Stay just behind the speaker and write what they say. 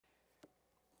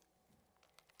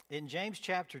In James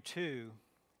chapter 2,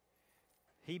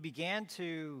 he began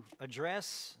to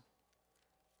address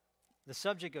the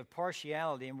subject of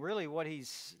partiality, and really what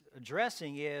he's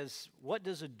addressing is, what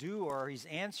does a doer, he's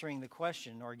answering the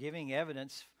question or giving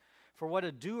evidence for what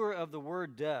a doer of the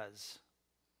word does.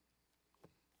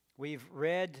 We've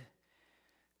read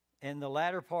in the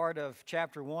latter part of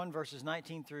chapter 1, verses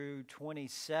 19 through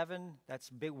 27, that's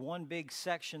one big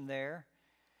section there.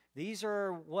 These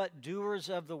are what doers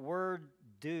of the word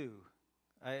do.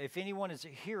 If anyone is a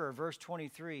hearer, verse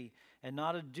 23, and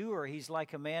not a doer, he's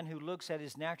like a man who looks at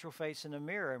his natural face in a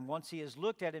mirror. And once he has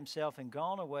looked at himself and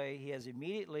gone away, he has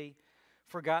immediately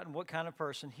forgotten what kind of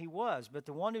person he was. But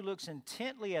the one who looks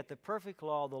intently at the perfect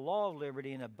law, the law of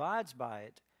liberty, and abides by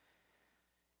it,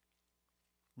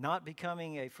 not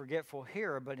becoming a forgetful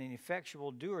hearer, but an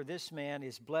effectual doer, this man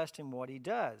is blessed in what he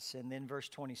does. And then verse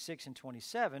 26 and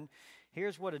 27,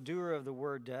 here's what a doer of the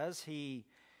word does. He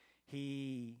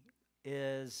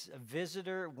is a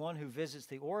visitor, one who visits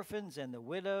the orphans and the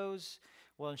widows.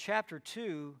 Well, in chapter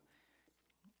 2,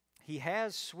 he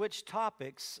has switched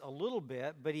topics a little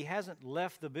bit, but he hasn't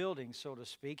left the building, so to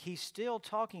speak. He's still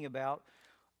talking about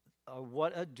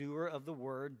what a doer of the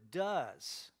word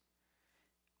does.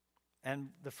 And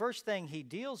the first thing he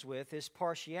deals with is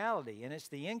partiality, and it's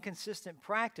the inconsistent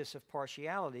practice of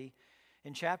partiality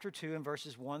in chapter 2 and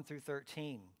verses 1 through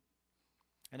 13.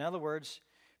 In other words,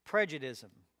 prejudice.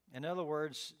 In other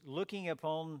words, looking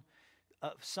upon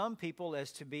some people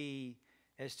as to be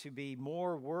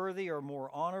more worthy or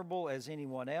more honorable as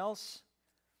anyone else.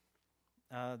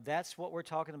 That's what we're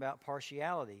talking about,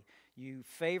 partiality. You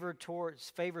favor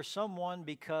someone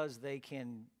because they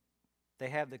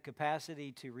have the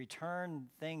capacity to return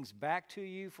things back to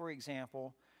you, for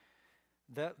example.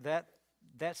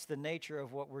 That's the nature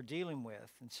of what we're dealing with.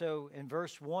 And so in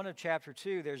verse 1 of chapter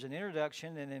 2, there's an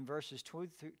introduction, and in verses 2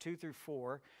 through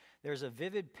 4, there's a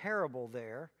vivid parable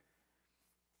there.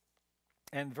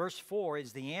 And verse 4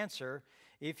 is the answer.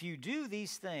 If you do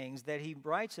these things that he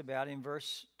writes about in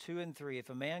verse 2 and 3,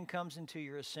 if a man comes into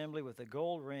your assembly with a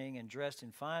gold ring and dressed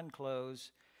in fine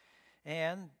clothes,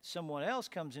 and someone else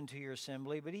comes into your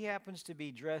assembly, but he happens to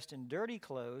be dressed in dirty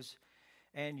clothes,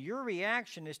 and your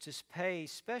reaction is to pay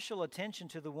special attention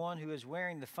to the one who is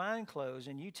wearing the fine clothes,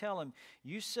 and you tell him,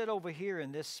 you sit over here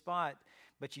in this spot,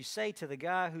 but you say to the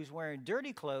guy who's wearing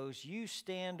dirty clothes, you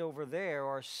stand over there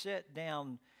or sit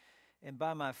down and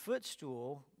by my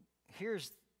footstool.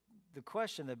 Here's the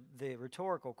question, the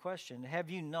rhetorical question. Have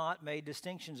you not made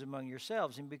distinctions among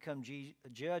yourselves and become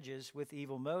judges with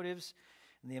evil motives?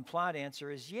 And the implied answer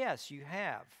is yes, you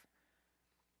have.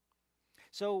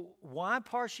 So why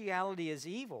partiality is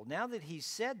evil? Now that he's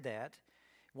said that,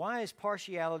 why is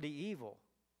partiality evil?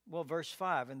 Well, verse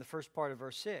 5 and the first part of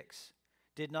verse 6.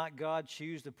 Did not God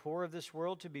choose the poor of this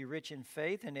world to be rich in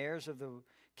faith and heirs of the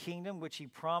kingdom which he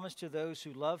promised to those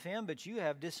who love him? But you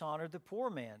have dishonored the poor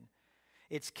man.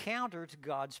 It's counter to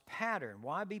God's pattern.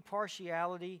 Why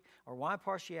partiality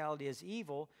is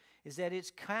evil is that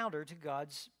it's counter to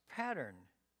God's pattern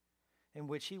in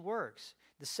which he works.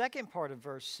 The second part of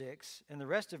verse 6 and the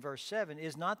rest of verse 7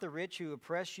 is not the rich who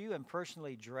oppress you and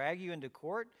personally drag you into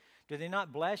court. Do they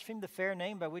not blaspheme the fair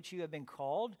name by which you have been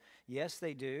called? Yes,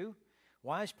 they do.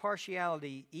 Why is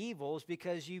partiality evil? Is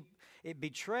because it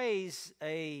betrays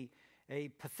a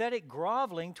pathetic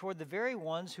groveling toward the very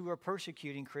ones who are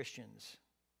persecuting Christians.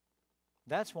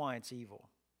 That's why it's evil.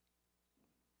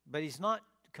 But he's not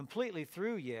completely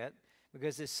through yet,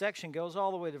 because this section goes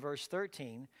all the way to verse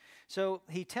 13. So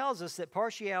he tells us that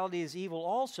partiality is evil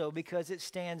also because it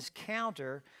stands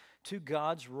counter to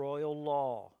God's royal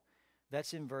law.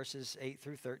 That's in verses 8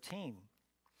 through 13.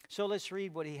 So let's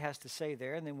read what he has to say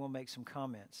there, and then we'll make some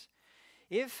comments.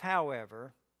 If,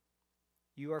 however,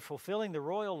 you are fulfilling the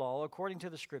royal law according to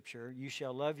the Scripture, you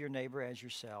shall love your neighbor as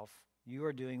yourself, you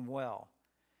are doing well.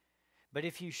 But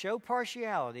if you show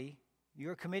partiality, you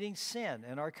are committing sin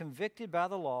and are convicted by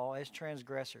the law as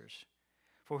transgressors.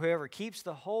 For whoever keeps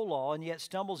the whole law and yet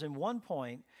stumbles in one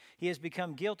point, he has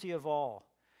become guilty of all.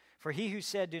 For he who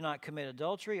said, do not commit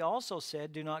adultery, also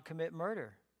said, do not commit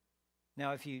murder.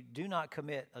 Now, if you do not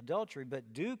commit adultery,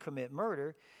 but do commit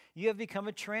murder, you have become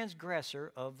a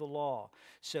transgressor of the law.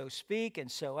 So speak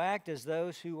and so act as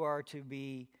those who are to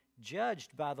be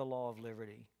judged by the law of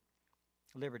liberty.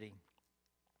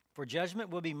 For judgment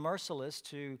will be merciless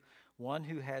to one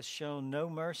who has shown no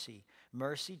mercy.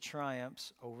 Mercy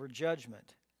triumphs over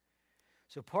judgment.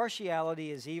 So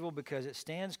partiality is evil because it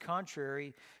stands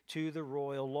contrary to the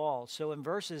royal law. So in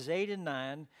verses 8 and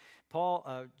 9,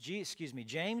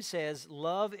 James says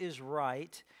love is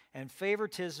right and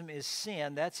favoritism is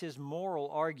sin. That's his moral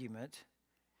argument.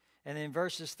 And then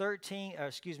verses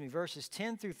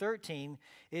 10 through 13,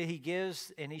 he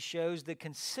gives and he shows the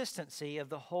consistency of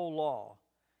the whole law.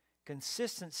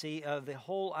 Consistency of the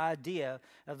whole idea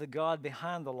of the God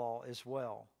behind the law as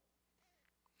well.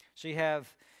 So you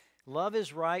have love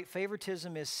is right,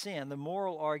 favoritism is sin, the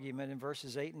moral argument in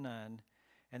verses 8 and 9.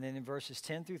 And then in verses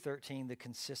 10 through 13, the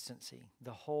consistency,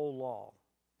 the whole law,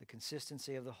 the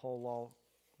consistency of the whole law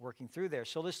working through there.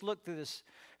 So let's look through this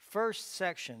first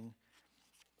section.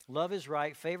 Love is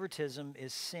right, favoritism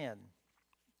is sin.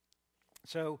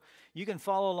 So you can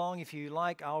follow along if you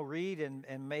like. I'll read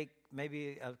and make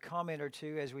maybe a comment or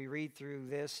two as we read through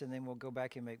this, and then we'll go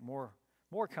back and make more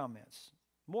comments.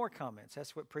 More comments.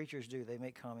 That's what preachers do. They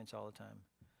make comments all the time.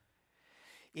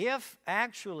 If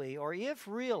actually, or if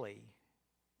really,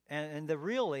 and the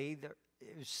really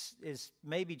is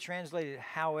maybe translated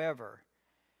however,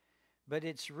 but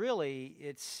it's really,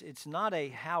 it's not a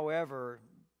however,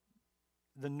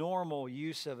 the normal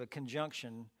use of a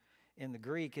conjunction in the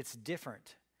Greek. It's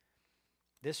different.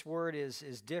 This word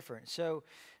is different. So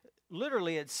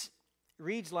literally it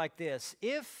reads like this: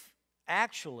 if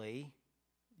actually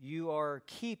you are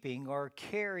keeping or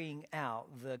carrying out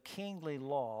the kingly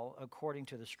law according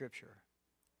to the Scripture.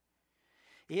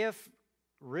 If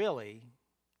really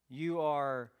you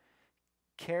are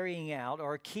carrying out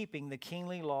or keeping the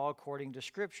kingly law according to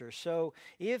Scripture. So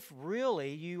if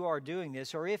really you are doing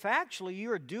this, or if actually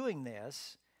you are doing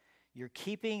this, you're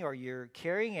keeping or you're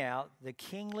carrying out the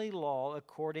kingly law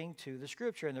according to the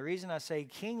Scripture. And the reason I say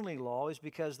kingly law is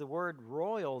because the word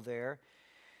royal there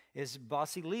is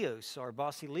basileus or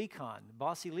basilikon.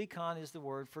 Basilikon is the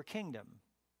word for kingdom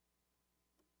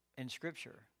in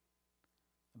Scripture.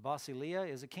 Basileia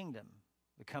is a kingdom,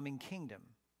 the coming kingdom.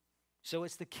 So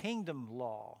it's the kingdom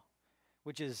law,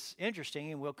 which is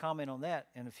interesting, and we'll comment on that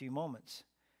in a few moments.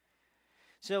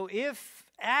 So if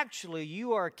actually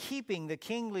you are keeping the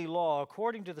kingly law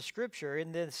according to the Scripture,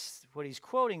 in this, what he's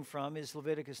quoting from is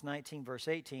Leviticus 19, verse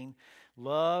 18,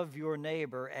 love your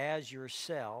neighbor as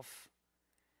yourself,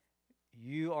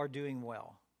 you are doing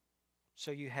well. So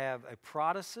you have a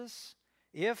protasis,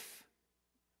 if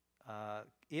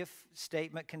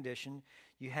statement condition.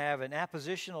 You have an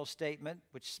appositional statement,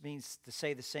 which means to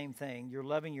say the same thing. You're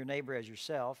loving your neighbor as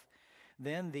yourself.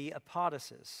 Then the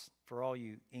apodosis, for all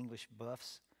you English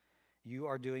buffs, you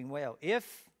are doing well.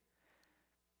 If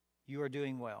you are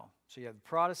doing well. So you have the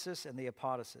protasis and the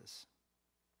apodosis.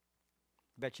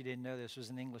 Bet you didn't know this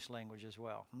was an English language as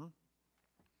well.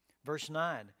 Verse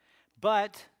 9.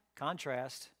 But,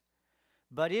 contrast,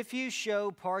 but if you show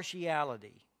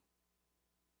partiality,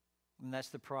 and that's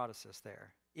the protasis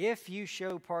there. If you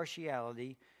show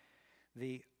partiality,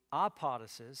 the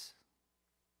apodosis,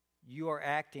 you are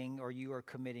acting or you are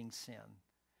committing sin.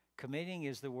 Committing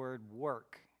is the word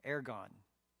work, ergon.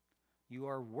 You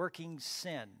are working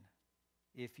sin.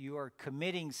 If you are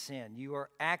committing sin, you are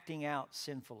acting out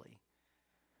sinfully.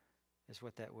 That's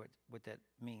what that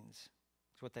means.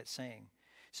 That's what that's saying.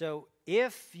 So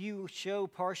if you show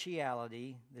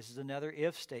partiality, this is another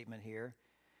if statement here.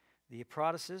 The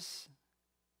apodosis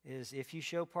is if you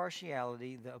show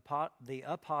partiality. The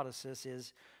apodosis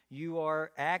is you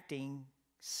are acting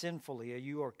sinfully, or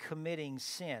you are committing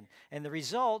sin. And the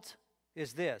result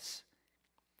is this: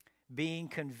 being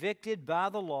convicted by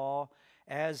the law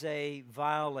as a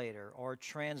violator or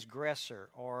transgressor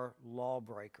or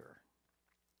lawbreaker.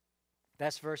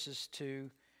 That's verses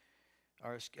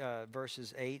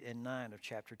 8 and 9 of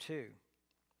chapter 2.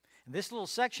 And this little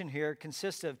section here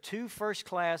consists of two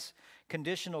first-class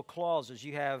conditional clauses.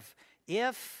 You have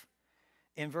if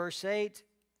in verse 8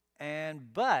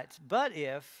 and but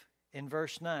if in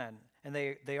verse 9. And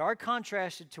they are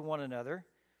contrasted to one another.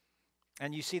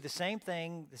 And you see the same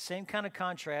thing, the same kind of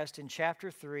contrast in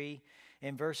chapter 3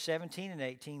 in verse 17 and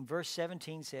 18. Verse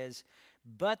 17 says,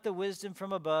 but the wisdom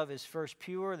from above is first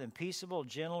pure, then peaceable,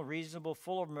 gentle, reasonable,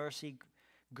 full of mercy,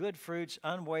 good fruits,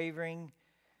 unwavering,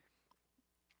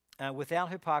 without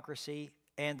hypocrisy,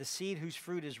 and the seed whose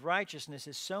fruit is righteousness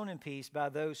is sown in peace by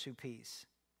those who peace.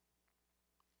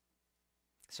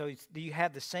 So you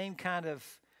have the same kind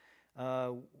of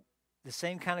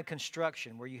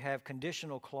construction where you have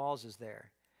conditional clauses there.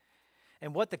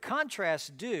 And what the contrasts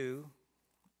do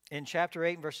in chapter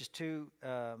 2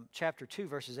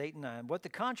 verses 8 and 9, what the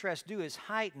contrasts do is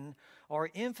heighten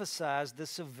or emphasize the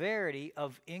severity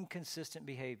of inconsistent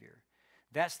behavior.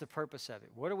 That's the purpose of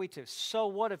it. What are we to? So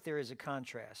what if there is a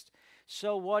contrast?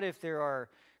 So what if there are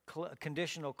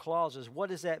conditional clauses? What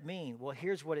does that mean? Well,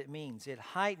 here's what it means. It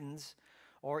heightens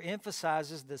or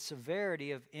emphasizes the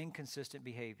severity of inconsistent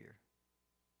behavior.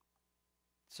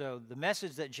 So the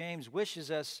message that James wishes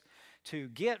us to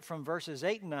get from verses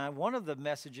 8 and 9, one of the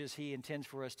messages he intends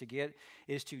for us to get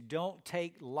is to don't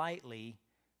take lightly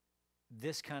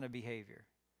this kind of behavior.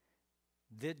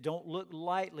 That don't look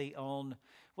lightly on,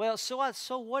 well,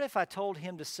 so what if I told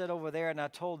him to sit over there and I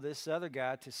told this other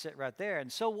guy to sit right there?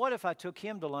 And so what if I took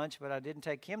him to lunch but I didn't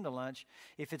take him to lunch?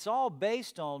 If it's all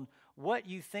based on what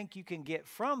you think you can get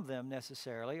from them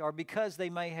necessarily, or because they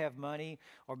may have money,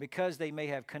 or because they may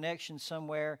have connections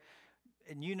somewhere,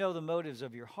 and you know the motives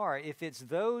of your heart, if it's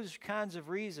those kinds of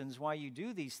reasons why you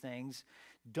do these things,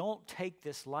 don't take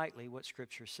this lightly, what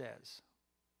Scripture says.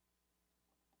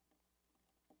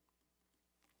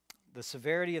 The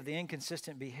severity of the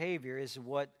inconsistent behavior is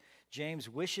what James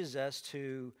wishes us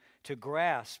to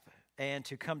grasp and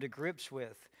to come to grips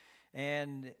with,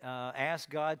 and ask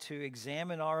God to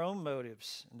examine our own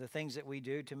motives and the things that we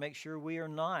do to make sure we are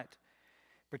not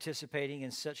participating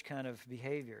in such kind of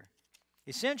behavior.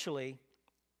 Essentially,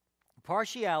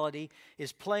 partiality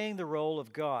is playing the role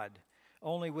of God,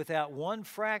 only without one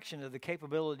fraction of the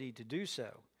capability to do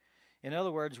so. In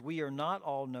other words, we are not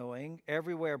all-knowing,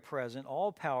 everywhere present,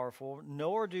 all-powerful,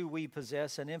 nor do we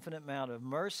possess an infinite amount of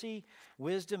mercy,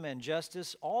 wisdom, and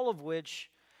justice, all of which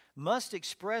must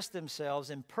express themselves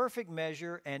in perfect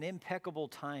measure and impeccable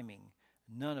timing.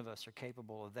 None of us are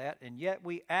capable of that, and yet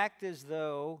we act as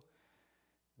though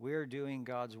we're doing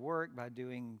God's work by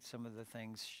doing some of the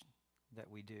things that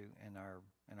we do in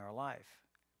our life.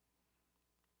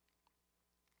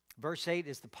 Verse 8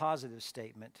 is the positive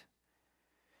statement.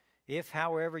 If,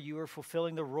 however, you are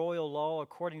fulfilling the royal law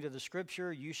according to the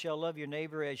Scripture, you shall love your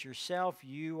neighbor as yourself,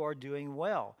 you are doing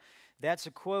well. That's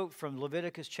a quote from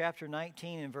Leviticus chapter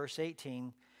 19 and verse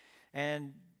 18.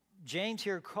 And James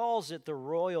here calls it the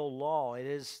royal law. It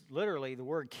is literally the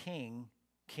word king,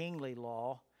 kingly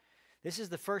law. This is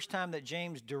the first time that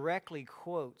James directly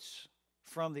quotes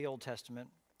from the Old Testament.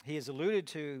 He has alluded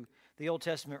to the Old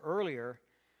Testament earlier,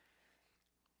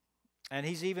 and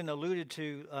he's even alluded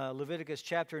to Leviticus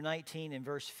chapter 19 and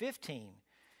verse 15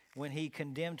 when he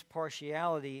condemned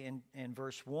partiality in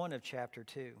verse 1 of chapter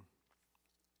 2.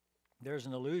 There's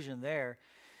an allusion there.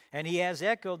 And he has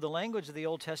echoed the language of the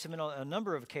Old Testament on a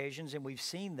number of occasions, and we've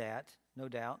seen that, no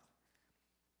doubt.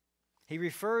 He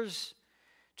refers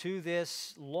to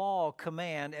this law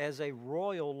command as a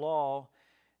royal law,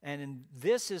 and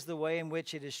this is the way in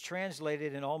which it is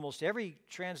translated in almost every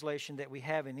translation that we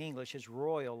have in English is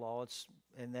royal law,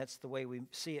 and that's the way we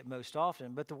see it most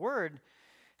often. But the word,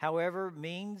 however,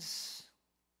 means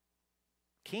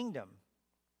kingdom.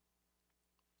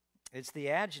 It's the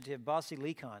adjective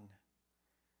basilikon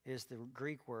is the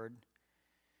Greek word.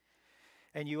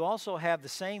 And you also have the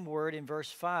same word in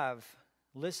verse 5.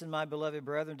 Listen, my beloved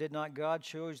brethren, did not God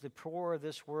choose the poor of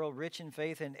this world rich in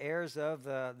faith and heirs of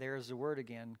there's the word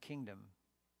again, kingdom.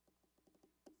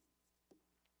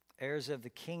 Heirs of the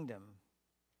kingdom.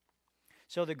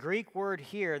 So the Greek word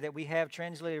here that we have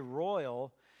translated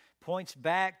royal points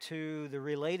back to the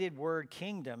related word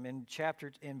kingdom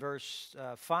in verse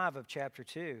 5 of chapter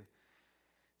 2.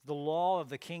 The law of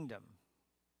the kingdom.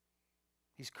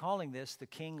 He's calling this the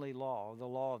kingly law. The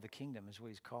law of the kingdom is what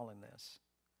he's calling this.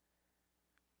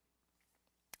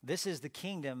 This is the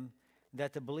kingdom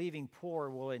that the believing poor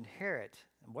will inherit.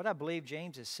 And what I believe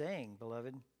James is saying,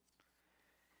 beloved,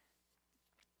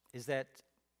 is that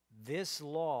this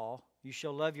law, you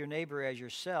shall love your neighbor as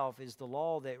yourself, is the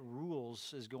law that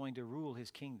is going to rule his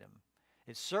kingdom.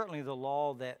 It's certainly the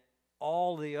law that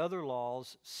all the other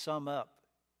laws sum up.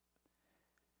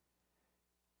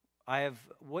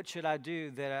 What should I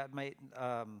do that I may,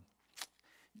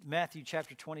 Matthew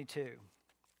chapter 22,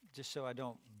 just so I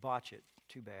don't botch it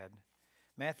too bad.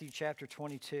 Matthew chapter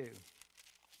 22.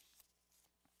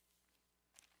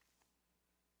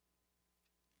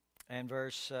 And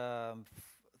verse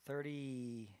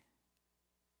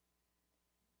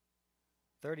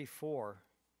 34.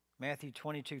 Matthew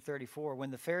 22:34.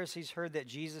 When the Pharisees heard that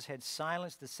Jesus had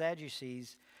silenced the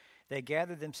Sadducees, they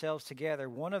gathered themselves together.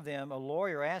 One of them, a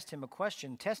lawyer, asked him a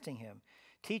question, testing him.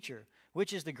 Teacher,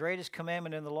 which is the greatest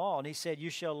commandment in the law? And he said, you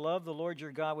shall love the Lord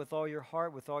your God with all your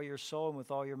heart, with all your soul, and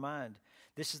with all your mind.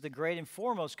 This is the great and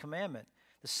foremost commandment.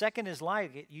 The second is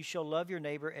like it, you shall love your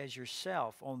neighbor as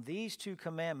yourself. On these two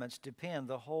commandments depend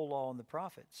the whole law and the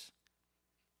prophets.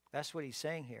 That's what he's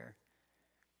saying here.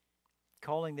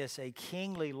 Calling this a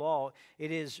kingly law. It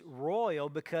is royal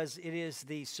because it is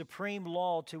the supreme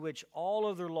law to which all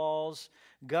other laws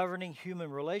governing human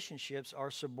relationships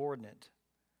are subordinate.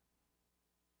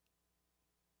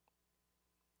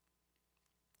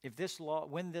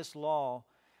 When this law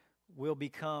will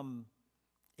become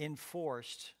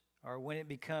enforced, or when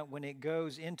it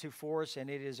goes into force and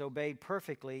it is obeyed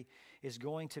perfectly, is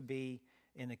going to be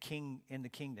in the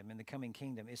coming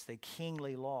kingdom. It's the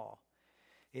kingly law.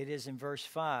 It is in verse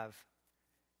 5,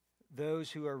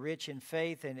 those who are rich in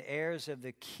faith and heirs of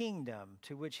the kingdom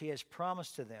to which he has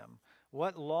promised to them.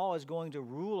 What law is going to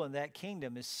rule in that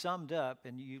kingdom is summed up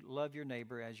in you love your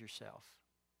neighbor as yourself.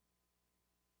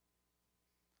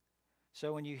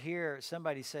 So when you hear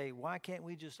somebody say, why can't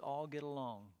we just all get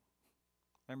along?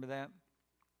 Remember that?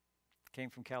 Came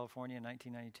from California in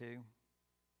 1992.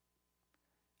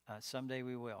 Someday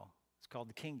we will. It's called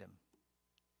the kingdom.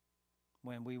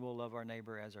 When we will love our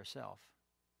neighbor as ourselves.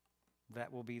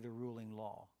 That will be the ruling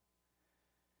law.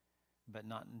 But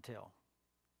not until.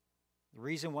 The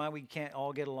reason why we can't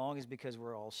all get along is because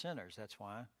we're all sinners. That's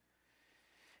why.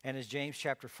 And as James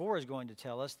chapter 4 is going to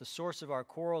tell us, the source of our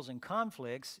quarrels and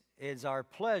conflicts is our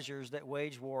pleasures that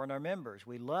wage war in our members.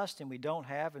 We lust and we don't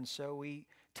have, and so we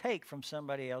take from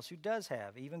somebody else who does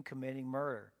have, even committing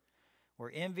murder.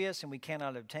 We're envious and we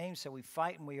cannot obtain, so we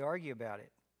fight and we argue about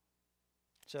it.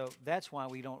 So that's why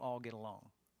we don't all get along.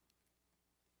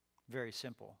 Very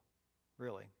simple,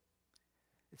 really.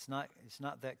 It's not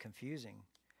that confusing.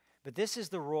 But this is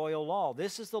the royal law.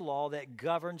 This is the law that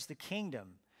governs the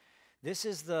kingdom.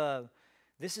 And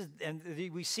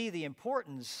we see the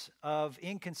importance of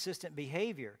inconsistent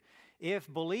behavior. If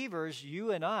believers,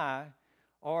 you and I,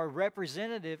 are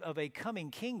representative of a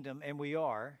coming kingdom, and we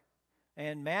are,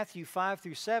 and Matthew 5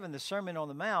 through 7, the Sermon on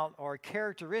the Mount, are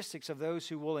characteristics of those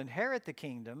who will inherit the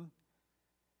kingdom,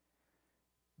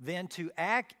 then to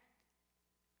act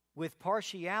with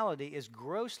partiality is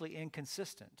grossly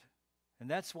inconsistent. And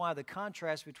that's why the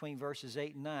contrast between verses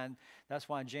 8 and 9, that's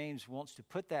why James wants to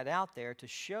put that out there to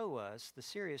show us the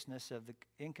seriousness of the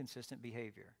inconsistent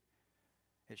behavior.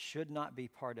 It should not be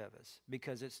part of us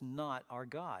because it's not our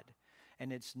God.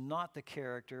 And it's not the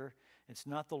character, it's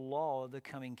not the law of the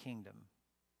coming kingdom.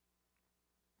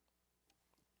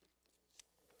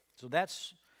 So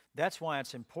that's why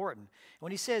it's important.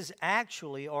 When he says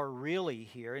actually or really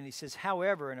here, and he says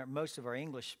however in most of our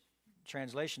English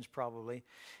translations probably,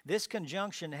 this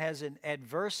conjunction has an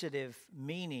adversative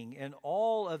meaning in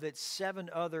all of its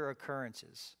 7 other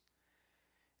occurrences.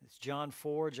 It's John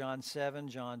 4, John 7,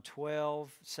 John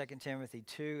 12, 2 Timothy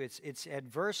 2. It's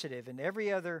adversative in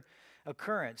every other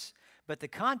occurrence. But the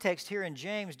context here in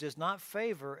James does not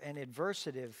favor an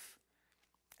adversative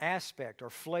aspect or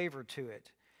flavor to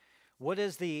it. What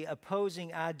is the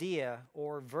opposing idea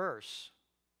or verse,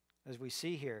 as we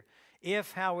see here?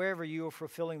 If, however, you are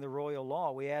fulfilling the royal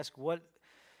law, we ask what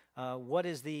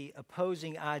is the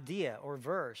opposing idea or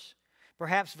verse?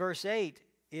 Perhaps verse 8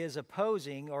 is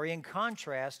opposing or in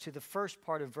contrast to the first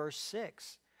part of verse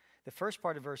 6. The first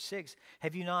part of verse 6,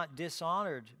 have you not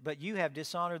dishonored, but you have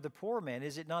dishonored the poor man?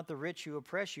 Is it not the rich who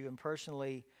oppress you and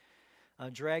personally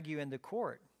drag you into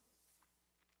court?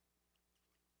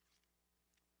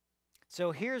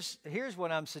 So here's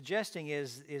what I'm suggesting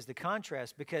is the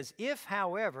contrast, because if,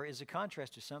 however, is a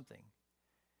contrast to something.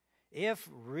 If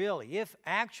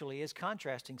actually is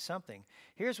contrasting something.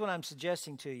 Here's what I'm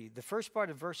suggesting to you. The first part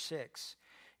of verse 6,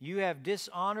 you have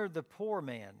dishonored the poor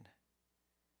man.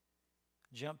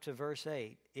 Jump to verse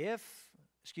 8.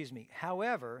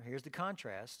 However, here's the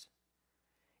contrast.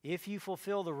 If you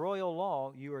fulfill the royal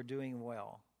law, you are doing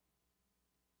well.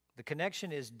 The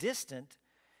connection is distant,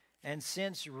 and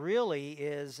since really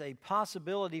is a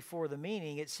possibility for the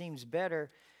meaning, it seems better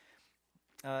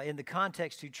in the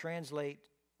context to translate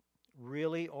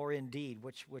really or indeed,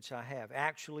 which I have.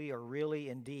 Actually or really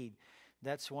indeed.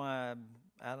 That's why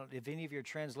if any of your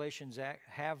translations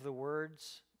have the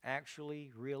words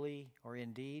actually, really, or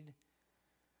indeed,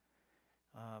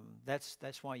 that's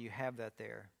why you have that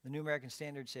there. The New American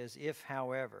Standard says if,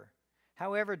 however.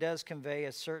 However does convey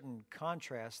a certain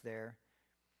contrast there.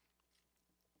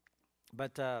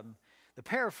 But the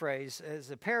paraphrase,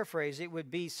 it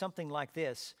would be something like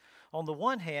this. On the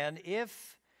one hand,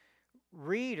 if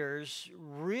readers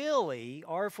really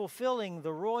are fulfilling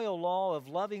the royal law of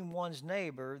loving one's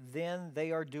neighbor, then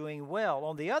they are doing well.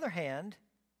 On the other hand,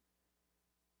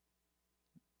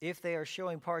 if they are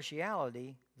showing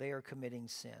partiality, they are committing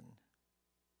sin.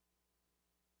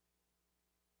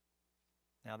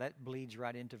 Now that bleeds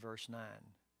right into verse 9.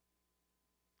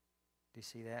 Do you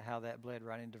see that? How that bled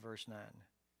right into verse 9.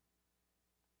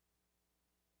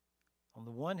 On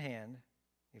the one hand,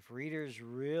 if readers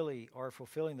really are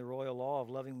fulfilling the royal law of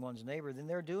loving one's neighbor, then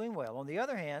they're doing well. On the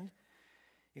other hand,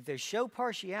 if they show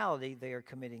partiality, they are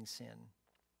committing sin.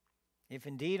 If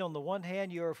indeed on the one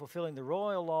hand you are fulfilling the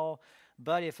royal law,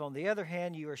 but if on the other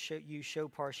hand you show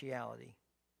partiality.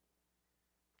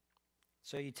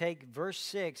 So you take verse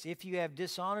 6, if you have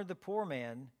dishonored the poor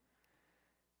man,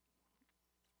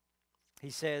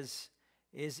 he says,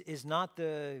 Is not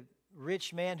the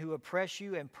rich man who oppress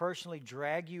you and personally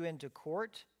drag you into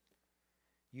court?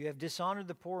 You have dishonored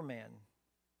the poor man.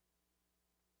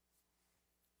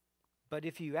 But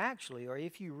if you actually, or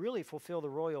if you really fulfill the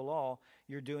royal law,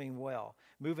 you're doing well.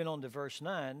 Moving on to verse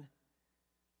 9.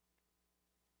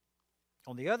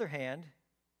 On the other hand,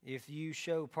 if you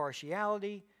show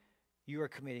partiality, you are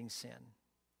committing sin.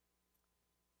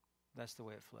 That's the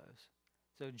way it flows.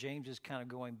 So James is kind of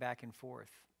going back and forth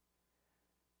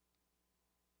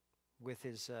with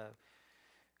his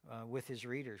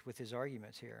readers, with his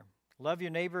arguments here. Love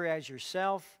your neighbor as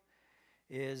yourself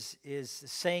is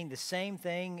saying the same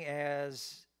thing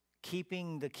as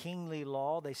keeping the kingly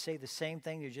law. They say the same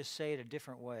thing, they just say it a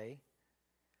different way.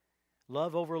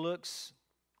 Love overlooks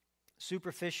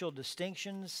superficial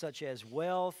distinctions such as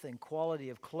wealth and quality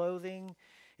of clothing.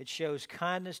 It shows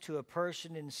kindness to a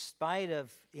person in spite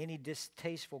of any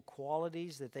distasteful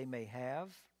qualities that they may have.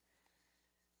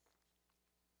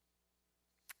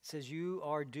 It says you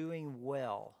are doing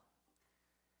well.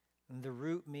 And the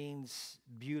root means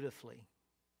beautifully.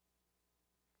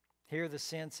 Here the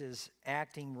sense is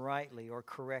acting rightly or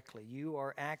correctly. You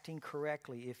are acting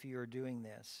correctly if you are doing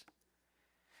this.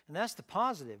 And that's the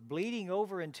positive. Bleeding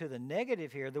over into the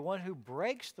negative here, the one who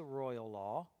breaks the royal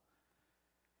law,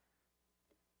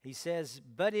 he says,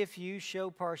 but if you show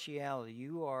partiality,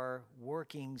 you are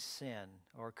working sin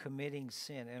or committing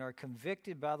sin and are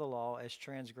convicted by the law as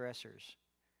transgressors.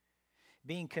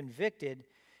 Being convicted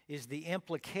is the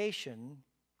implication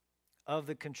of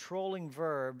the controlling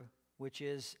verb, which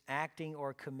is acting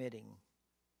or committing.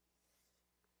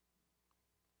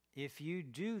 If you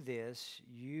do this,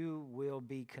 you will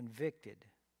be convicted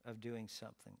of doing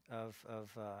something, of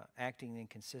acting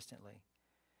inconsistently.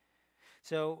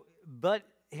 So, but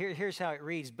here's how it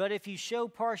reads. But if you show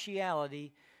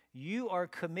partiality, you are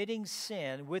committing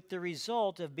sin with the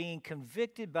result of being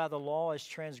convicted by the law as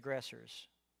transgressors.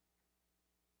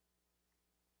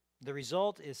 The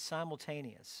result is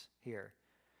simultaneous here.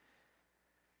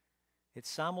 It's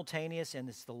simultaneous, and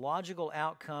it's the logical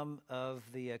outcome of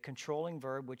the controlling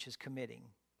verb, which is committing.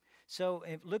 So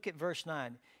look at verse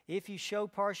 9. If you show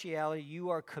partiality, you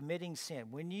are committing sin.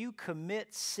 When you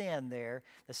commit sin there,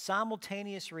 the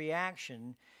simultaneous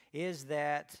reaction is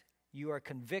that you are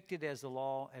convicted as the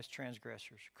law as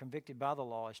transgressors, convicted by the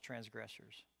law as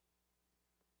transgressors.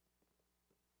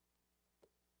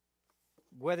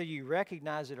 Whether you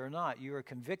recognize it or not, you are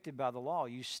convicted by the law.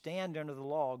 You stand under the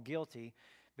law guilty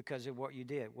because of what you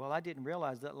did. Well, I didn't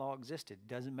realize that law existed.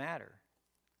 Doesn't matter.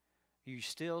 You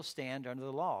still stand under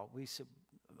the law. We said,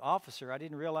 officer, I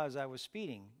didn't realize I was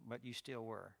speeding, but you still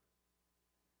were.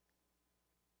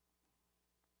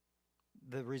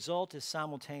 The result is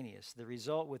simultaneous. The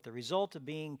result of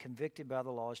being convicted by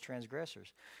the law as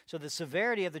transgressors. So the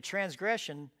severity of the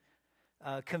transgression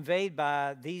conveyed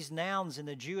by these nouns in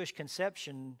the Jewish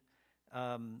conception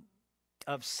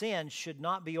of sin should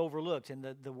not be overlooked. And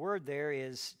the word there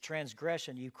is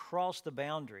transgression. You cross the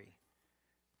boundary.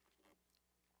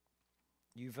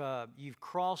 You've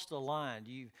crossed the line.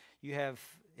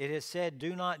 It has said,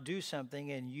 do not do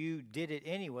something, and you did it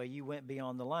anyway. You went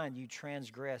beyond the line. You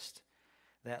transgressed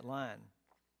that line.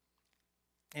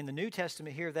 In the New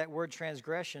Testament here, that word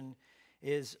transgression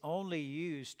is only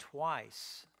used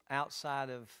twice outside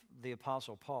of the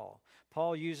Apostle Paul.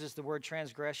 Paul uses the word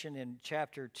transgression in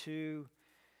chapter 2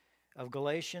 of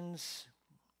Galatians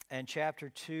and chapter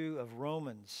 2 of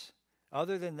Romans.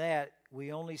 Other than that,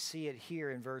 we only see it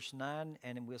here in verse 9,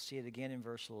 and we'll see it again in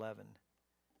verse 11.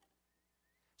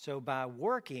 So by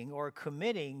working or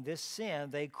committing this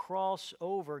sin, they cross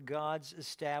over God's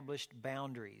established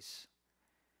boundaries.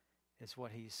 Is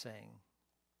what he's saying.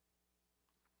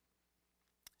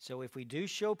 So if we do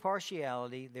show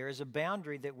partiality, there is a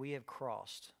boundary that we have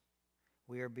crossed.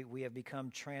 We have become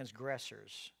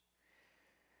transgressors.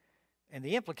 And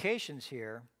the implications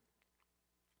here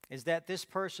is that this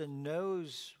person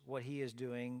knows what he is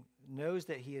doing, knows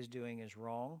that he is doing is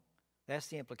wrong. That's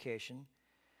the implication.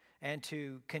 And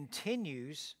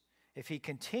if he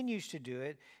continues to do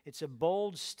it, it's a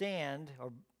bold stand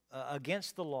or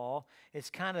against the law. It's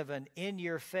kind of an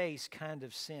in-your-face kind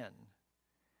of sin.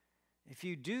 If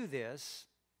you do this,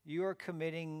 you are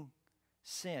committing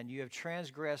sin. You have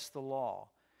transgressed the law.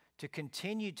 To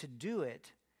continue to do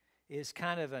it is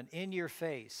kind of an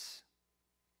in-your-face,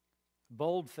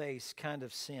 bold-face kind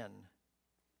of sin.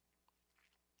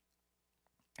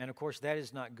 And of course, that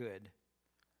is not good.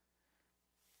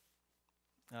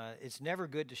 It's never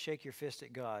good to shake your fist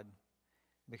at God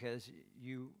because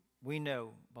we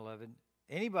know, beloved,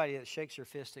 anybody that shakes their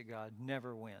fist at God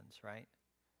never wins, right?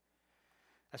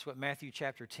 That's what Matthew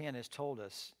chapter 10 has told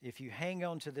us. If you hang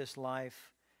on to this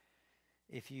life,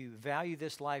 if you value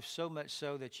this life so much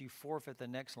so that you forfeit the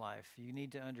next life, you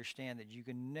need to understand that you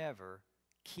can never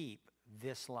keep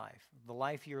this life. The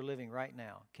life you're living right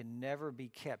now can never be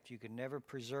kept. You can never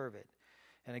preserve it.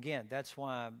 And again, that's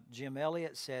why Jim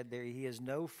Elliot said there, he is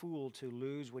no fool to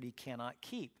lose what he cannot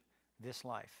keep, this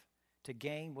life, to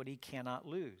gain what he cannot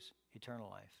lose, eternal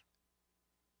life.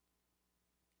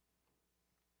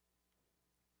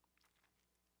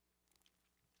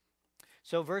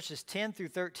 So verses 10 through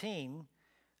 13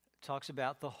 talks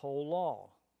about the whole law.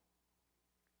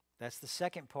 That's the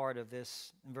second part of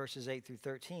this in verses 8 through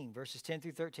 13. Verses 10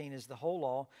 through 13 is the whole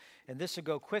law, and this will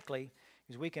go quickly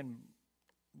because we can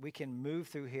move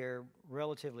through here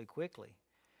relatively quickly.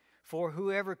 For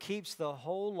whoever keeps the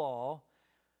whole law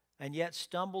and yet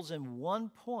stumbles in one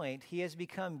point, he has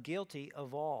become guilty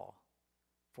of all.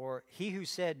 For he who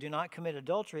said, "Do not commit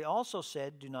adultery," also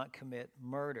said, "Do not commit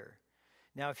murder."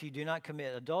 Now, if you do not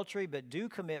commit adultery, but do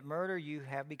commit murder, you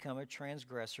have become a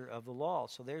transgressor of the law.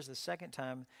 So there's the second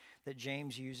time that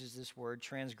James uses this word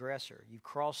transgressor. You've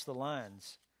crossed the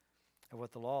lines of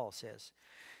what the law says.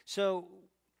 So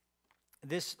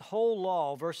this whole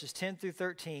law, verses 10 through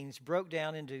 13, is broke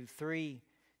down into three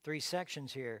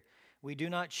sections here. We do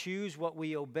not choose what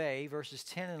we obey, verses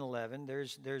 10 and 11.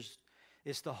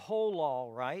 It's the whole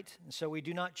law, right? And so we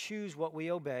do not choose what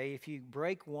we obey. If you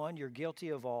break one, you're guilty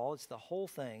of all. It's the whole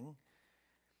thing.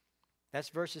 That's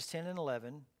verses 10 and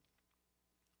 11.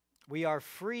 We are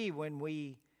free when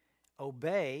we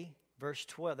obey, verse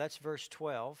 12. That's verse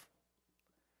 12.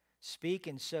 Speak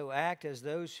and so act as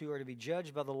those who are to be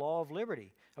judged by the law of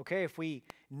liberty. Okay, if we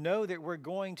know that we're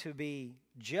going to be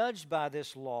judged by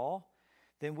this law,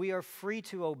 then we are free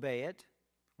to obey it.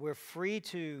 We're free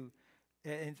to...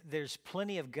 And there's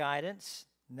plenty of guidance.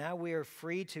 Now we are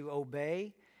free to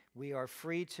obey. We are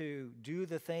free to do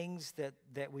the things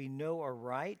that we know are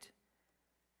right.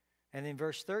 And in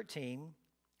verse 13,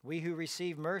 we who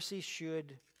receive mercy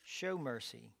should show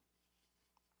mercy.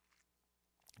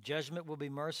 Judgment will be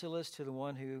merciless to the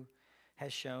one who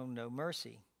has shown no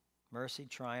mercy. Mercy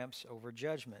triumphs over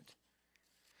judgment.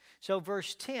 So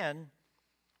verse 10,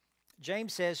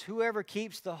 James says, whoever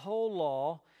keeps the whole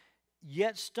law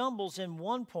yet stumbles in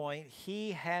one point,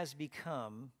 he has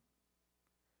become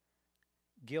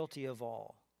guilty of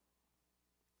all.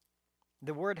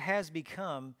 The word has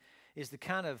become is the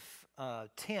kind of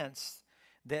tense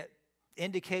that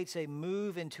indicates a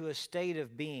move into a state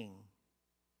of being.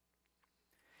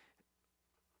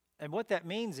 And what that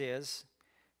means is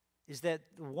that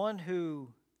the one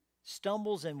who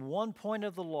stumbles in one point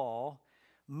of the law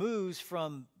moves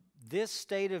from this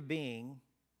state of being,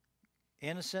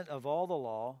 innocent of all the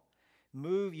law,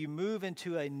 you move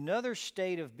into another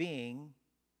state of being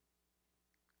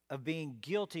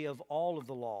guilty of all of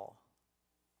the law.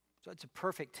 So it's a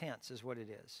perfect tense is what it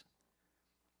is.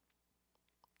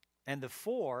 And the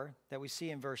for that we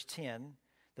see in verse 10,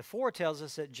 the for tells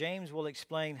us that James will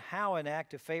explain how an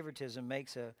act of favoritism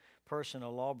makes a person a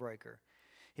lawbreaker.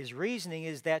 His reasoning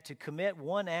is that to commit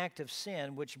one act of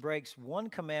sin which breaks one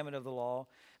commandment of the law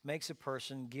makes a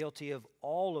person guilty of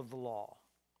all of the law.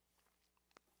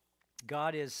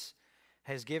 God has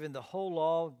given the whole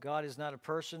law. God is not a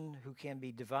person who can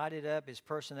be divided up. His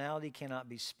personality cannot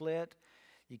be split.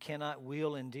 You cannot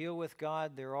wheel and deal with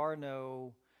God. There are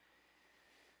no,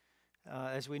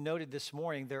 as we noted this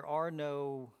morning, there are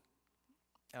no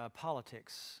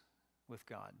politics with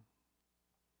God.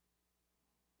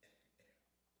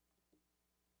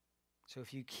 So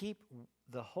if you keep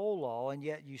the whole law and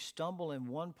yet you stumble in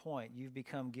one point, you've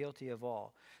become guilty of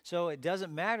all. So it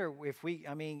doesn't matter if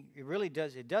it really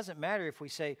does. It doesn't matter if we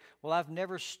say, well, I've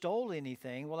never stole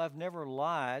anything. Well, I've never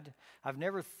lied. I've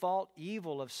never thought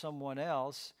evil of someone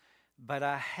else, but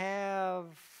I have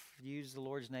used the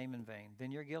Lord's name in vain.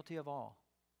 Then you're guilty of all.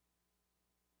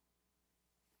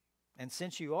 And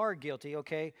since you are guilty,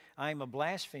 okay, I'm a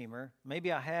blasphemer.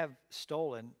 Maybe I have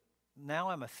stolen.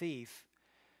 Now I'm a thief.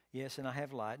 Yes, and I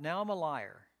have lied. Now I'm a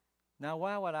liar. Now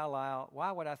why would I lie?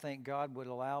 Why would I think God would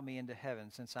allow me into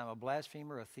heaven since I'm a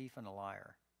blasphemer, a thief, and a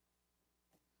liar?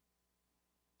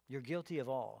 You're guilty of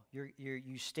all.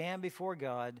 You stand before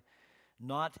God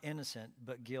not innocent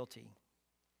but guilty.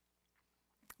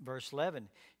 Verse 11,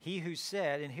 he who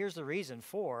said, and here's the reason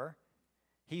for,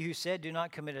 he who said do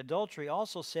not commit adultery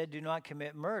also said do not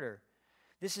commit murder.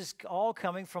 This is all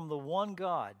coming from the one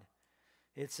God.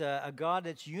 It's a God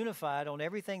that's unified on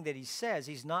everything that he says.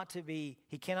 He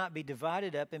cannot be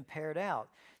divided up and paired out.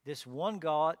 This one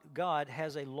God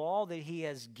has a law that he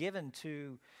has given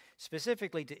to,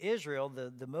 specifically to Israel,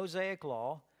 the Mosaic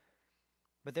law.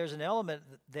 But there's an element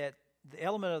that the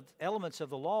elements of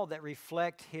the law that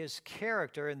reflect his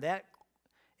character, and that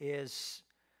is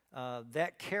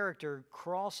that character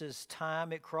crosses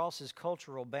time, it crosses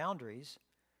cultural boundaries.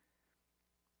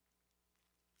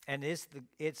 And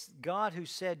it's God who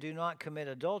said, do not commit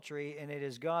adultery, and it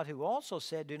is God who also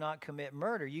said, do not commit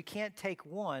murder. You can't take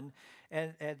one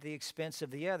at the expense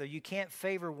of the other. You can't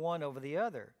favor one over the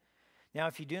other. Now,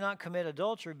 if you do not commit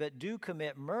adultery, but do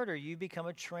commit murder, you become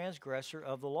a transgressor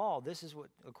of the law. This is,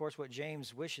 of course, what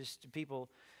James wishes people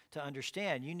to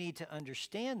understand. You need to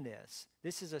understand this.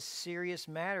 This is a serious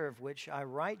matter of which I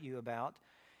write you about.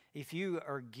 If you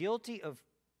are guilty of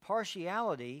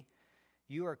partiality,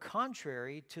 you are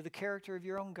contrary to the character of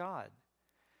your own God.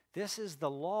 This is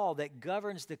the law that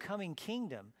governs the coming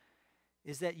kingdom,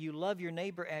 is that you love your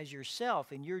neighbor as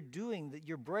yourself, and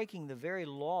you're breaking the very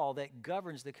law that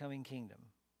governs the coming kingdom.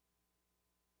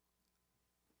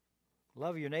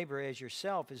 Love your neighbor as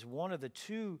yourself is one of the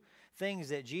two things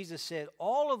that Jesus said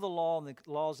all of the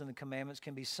laws and the commandments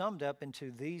can be summed up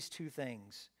into these two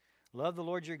things. Love the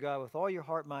Lord your God with all your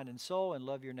heart, mind, and soul, and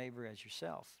love your neighbor as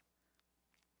yourself.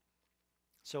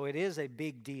 So it is a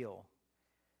big deal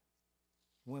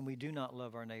when we do not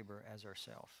love our neighbor as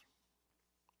ourselves.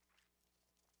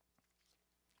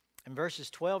 In verses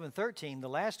 12 and 13, the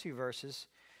last two verses,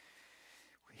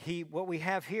 what we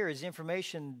have here is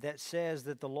information that says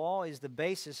that the law is the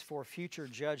basis for future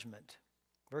judgment.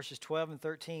 Verses 12 and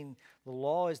 13, the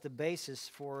law is the basis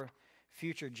for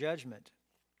future judgment.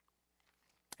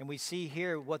 And we see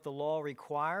here what the law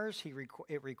requires.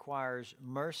 It requires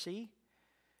mercy.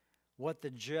 What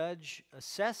the judge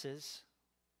assesses,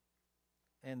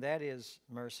 and that is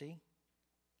mercy.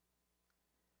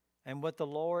 And what the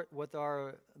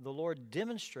Lord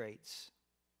demonstrates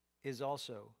is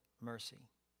also mercy.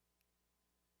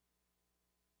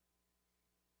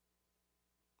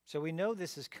 So we know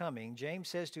this is coming. James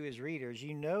says to his readers,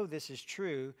 you know this is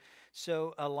true,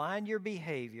 so align your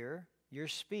behavior, your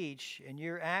speech, and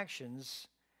your actions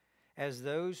as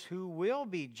those who will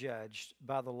be judged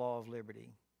by the law of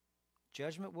liberty.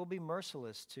 Judgment will be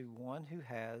merciless to one who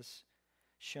has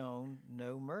shown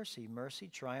no mercy. Mercy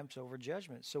triumphs over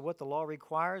judgment. So what the law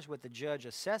requires, what the judge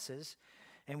assesses,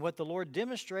 and what the Lord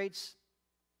demonstrates,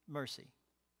 mercy.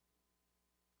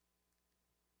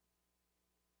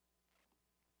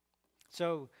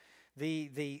 So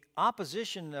the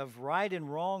opposition of right and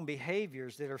wrong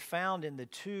behaviors that are found in the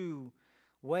two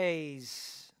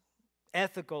ways,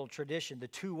 ethical tradition, the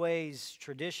two ways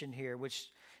tradition here, which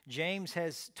James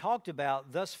has talked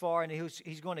about thus far, and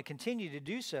he's going to continue to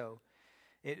do so.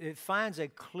 It finds a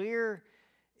clear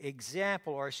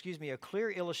example, a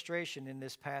clear illustration in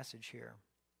this passage here.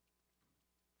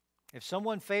 If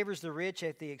someone favors the rich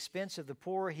at the expense of the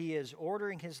poor, he is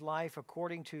ordering his life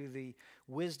according to the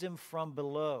wisdom from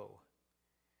below,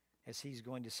 as he's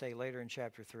going to say later in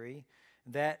chapter 3.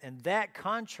 That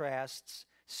contrasts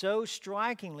so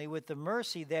strikingly with the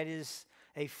mercy that is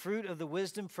a fruit of the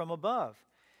wisdom from above.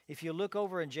 If you look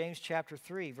over in James chapter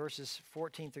 3, verses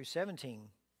 14 through 17.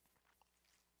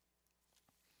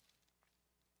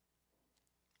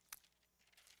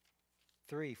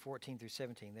 3:14 through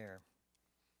 17 there.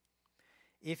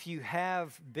 If you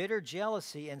have bitter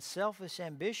jealousy and selfish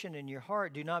ambition in your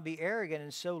heart, do not be arrogant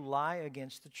and so lie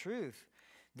against the truth.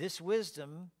 This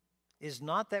wisdom is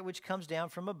not that which comes down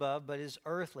from above, but is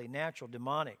earthly, natural,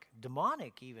 demonic.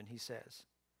 Demonic even, he says.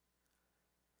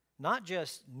 Not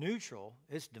just neutral,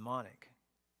 it's demonic.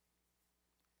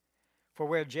 For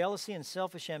where jealousy and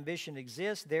selfish ambition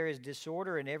exist, there is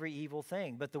disorder in every evil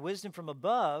thing. But the wisdom from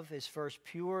above is first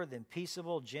pure, then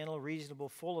peaceable, gentle, reasonable,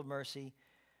 full of mercy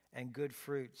and good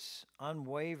fruits,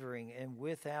 unwavering and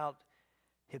without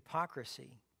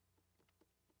hypocrisy.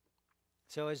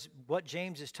 So as what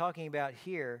James is talking about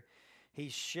here,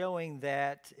 he's showing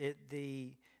that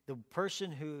the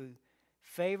person who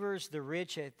favors the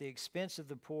rich at the expense of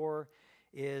the poor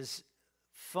is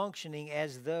functioning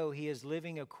as though he is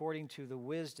living according to the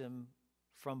wisdom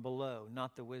from below,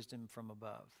 not the wisdom from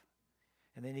above.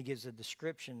 And then he gives a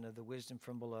description of the wisdom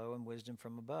from below and wisdom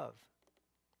from above.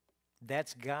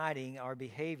 That's guiding our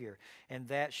behavior, and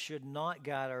that should not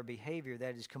guide our behavior.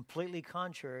 That is completely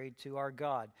contrary to our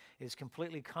God. It is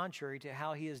completely contrary to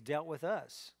how he has dealt with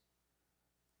us.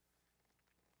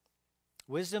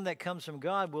 Wisdom that comes from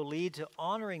God will lead to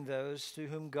honoring those to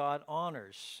whom God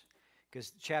honors.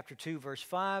 Because chapter 2, verse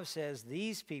 5 says,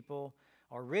 these people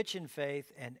are rich in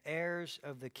faith and heirs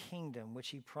of the kingdom, which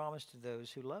he promised to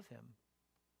those who love him.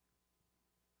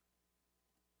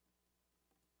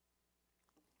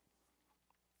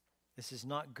 This is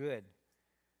not good.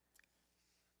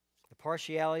 The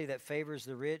partiality that favors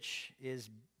the rich is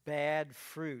bad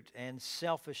fruit and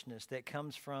selfishness that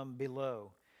comes from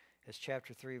below, as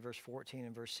chapter 3, verse 14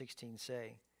 and verse 16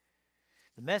 say.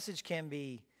 The message can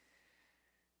be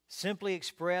simply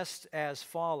expressed as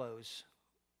follows,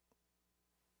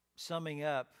 summing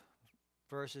up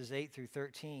verses 8 through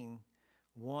 13.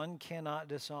 One cannot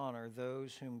dishonor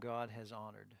those whom God has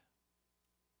honored.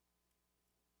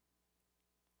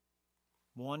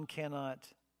 One cannot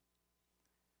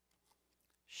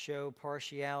show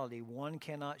partiality. One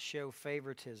cannot show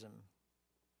favoritism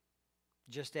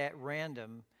just at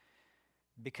random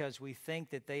because we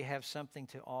think that they have something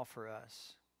to offer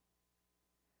us.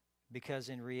 Because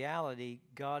in reality,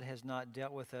 God has not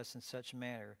dealt with us in such a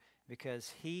manner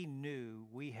because He knew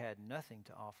we had nothing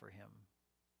to offer Him,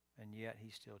 and yet He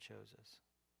still chose us.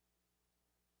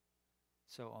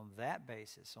 So on that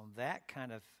basis, on that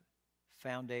kind of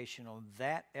foundation, on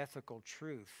that ethical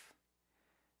truth,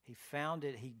 He found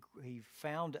it. He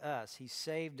found us. He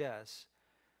saved us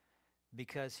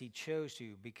because He chose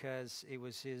to, because it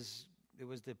was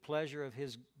the pleasure of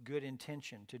His good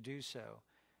intention to do so.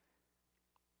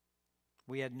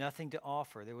 We had nothing to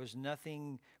offer. There was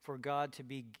nothing for God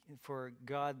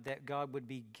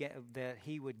that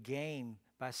He would gain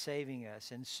by saving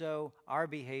us. And so our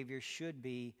behavior should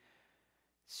be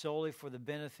solely for the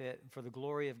benefit, for the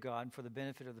glory of God, and for the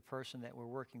benefit of the person that we're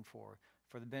working for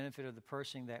the benefit of the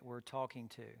person that we're talking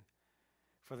to,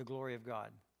 for the glory of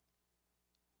God.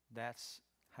 That's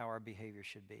how our behavior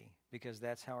should be, because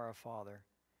that's how our Father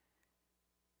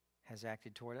has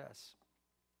acted toward us.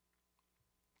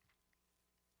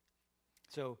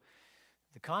 So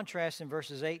the contrast in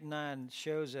verses 8 and 9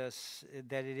 shows us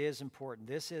that it is important.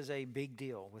 This is a big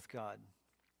deal with God.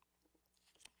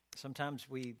 Sometimes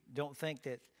we don't think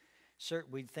that,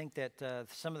 we think that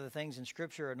some of the things in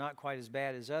Scripture are not quite as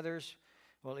bad as others.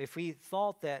 Well, if we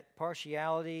thought that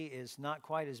partiality is not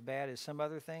quite as bad as some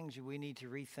other things, we need to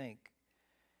rethink,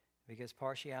 because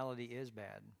partiality is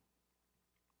bad.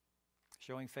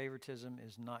 Showing favoritism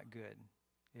is not good.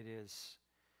 It is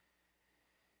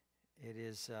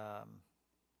a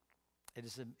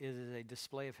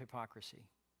display of hypocrisy.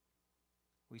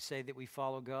 We say that we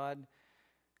follow God,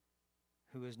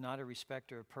 who is not a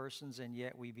respecter of persons, and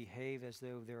yet we behave as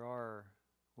though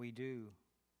we do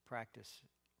practice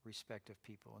respect of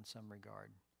people in some regard,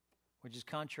 which is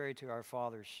contrary to our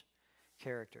Father's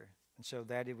character. And so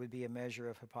that it would be a measure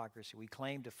of hypocrisy. We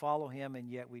claim to follow Him, and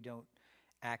yet we don't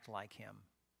act like Him.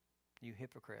 You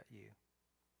hypocrite, you.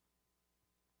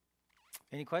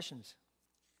 Any questions?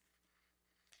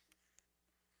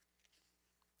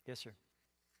 Yes, sir.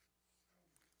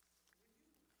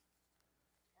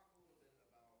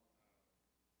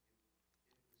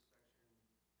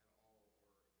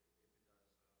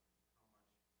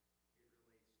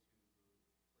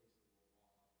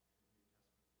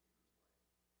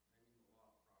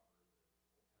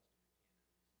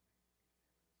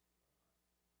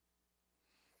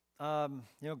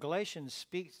 Galatians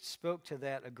spoke to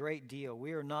that a great deal.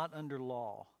 We are not under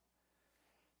law.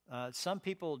 Some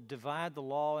people divide the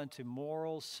law into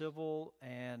moral, civil,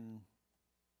 and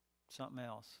something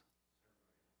else.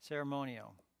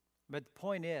 Ceremonial. But the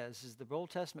point is the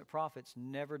Old Testament prophets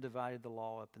never divided the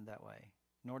law up in that way,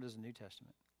 nor does the New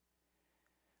Testament.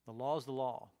 The law is the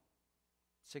law.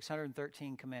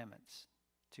 613 commandments,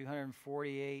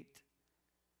 248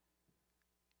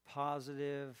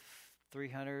 positive,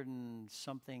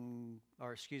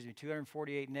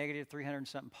 248 negative, 300 and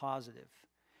something positive.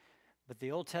 But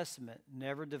the Old Testament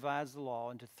never divides the law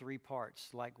into three parts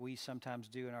like we sometimes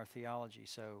do in our theology.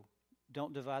 So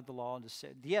don't divide the law into...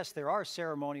 Yes, there are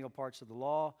ceremonial parts of the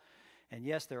law, and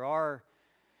yes, there are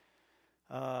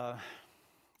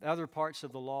other parts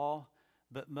of the law,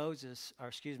 but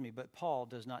Paul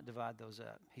does not divide those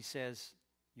up. He says,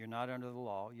 you're not under the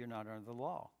law, you're not under the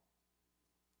law.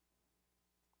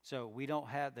 So we don't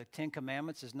have, the Ten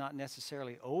Commandments is not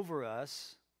necessarily over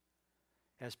us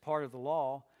as part of the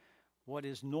law. What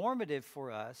is normative for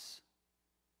us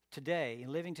today,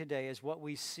 in living today, is what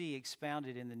we see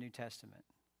expounded in the New Testament.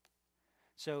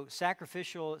 So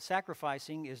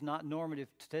sacrificing is not normative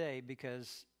today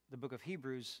because the book of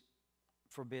Hebrews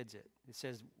forbids it. It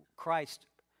says Christ,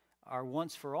 our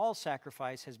once-for-all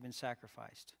sacrifice, has been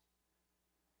sacrificed.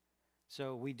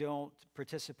 So we don't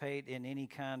participate in any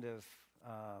kind of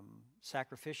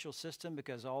sacrificial system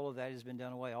because all of that has been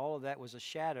done away. All of that was a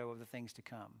shadow of the things to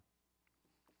come.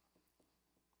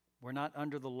 We're not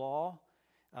under the law.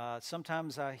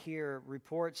 Sometimes I hear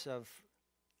reports of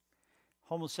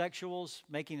homosexuals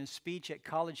making a speech at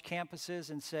college campuses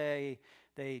and say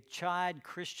they chide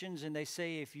Christians and they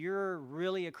say, if you're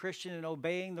really a Christian and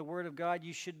obeying the Word of God,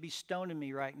 you should be stoning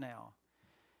me right now.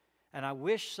 And I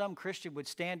wish some Christian would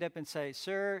stand up and say,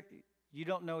 sir, you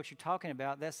don't know what you're talking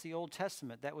about. That's the Old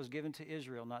Testament. That was given to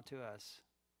Israel, not to us.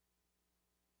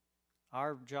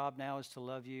 Our job now is to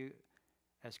love you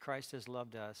as Christ has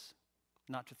loved us,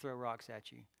 not to throw rocks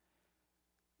at you.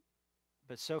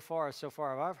 But so far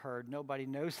I've heard, nobody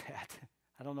knows that.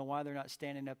 I don't know why they're not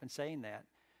standing up and saying that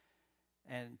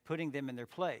and putting them in their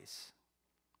place.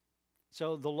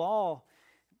 So the law,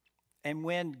 and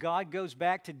when God goes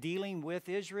back to dealing with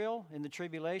Israel in the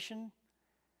tribulation,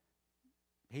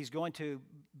 he's going to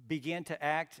begin to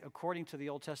act according to the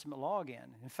Old Testament law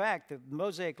again. In fact, the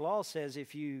Mosaic law says,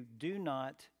 if you do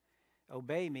not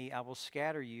obey me, I will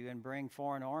scatter you and bring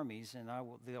foreign armies, and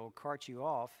they'll cart you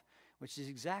off, which is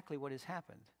exactly what has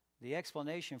happened. The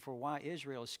explanation for why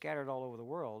Israel is scattered all over the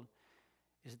world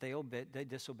is that they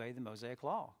disobey the Mosaic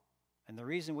law. And the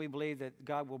reason we believe that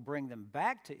God will bring them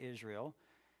back to Israel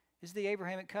is the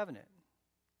Abrahamic covenant.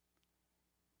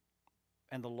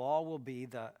 And the law will be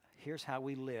here's how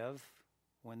we live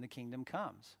when the kingdom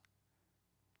comes.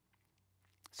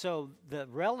 So the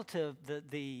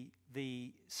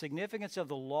significance of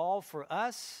the law for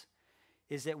us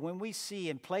is that when we see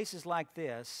in places like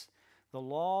this, the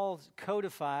law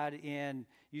codified in,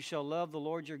 you shall love the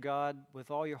Lord your God with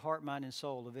all your heart, mind, and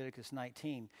soul, Leviticus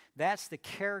 19. That's the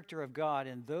character of God,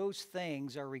 and those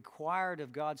things are required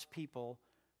of God's people,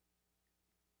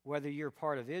 whether you're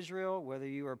part of Israel, whether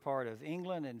you are part of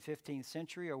England in 15th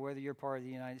century, or whether you're part of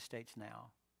the United States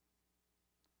now.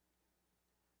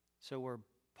 So where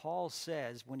Paul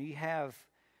says, when you have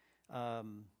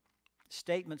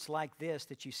statements like this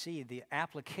that you see, the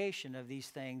application of these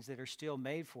things that are still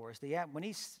made for us, when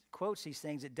he quotes these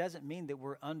things, it doesn't mean that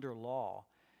we're under law.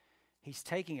 He's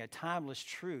taking a timeless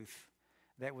truth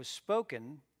that was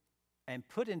spoken and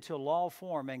put into law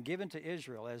form and given to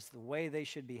Israel as the way they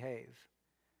should behave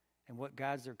and what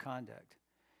guides their conduct.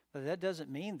 But that doesn't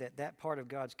mean that that part of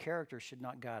God's character should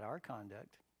not guide our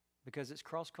conduct, because it's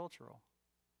cross-cultural.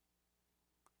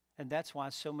 And that's why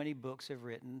so many books have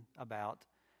written about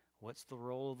what's the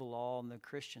role of the law in the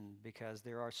Christian, because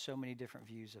there are so many different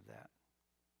views of that.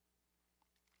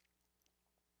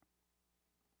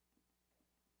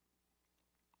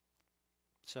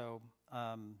 So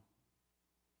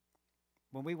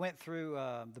when we went through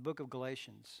the book of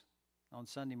Galatians on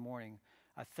Sunday morning,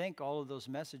 I think all of those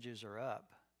messages are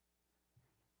up.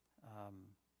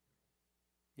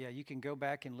 Yeah, you can go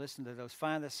back and listen to those.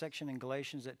 Find the section in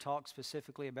Galatians that talks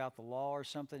specifically about the law or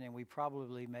something, and we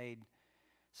probably made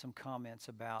some comments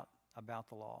about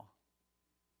the law.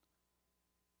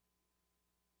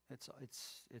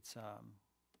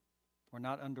 We're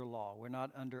not under law. We're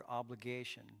not under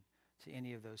obligation to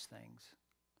any of those things.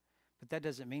 But that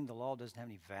doesn't mean the law doesn't have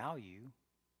any value.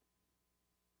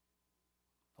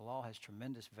 The law has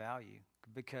tremendous value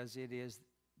because it is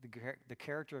the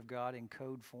character of God in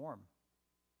code form.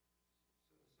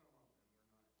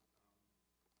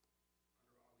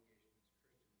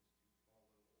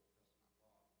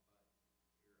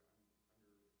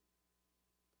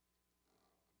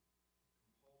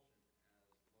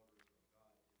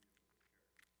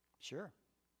 Sure,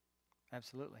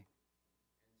 absolutely. And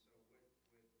so what James is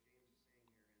saying here in being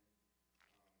guilty in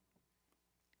one point,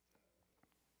 stumbling in one point, he's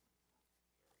more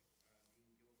referring to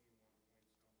the character of God than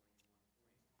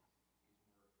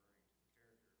he is the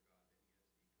codified law of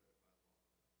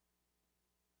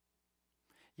God.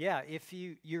 Yeah, if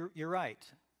you're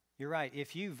right. You're right.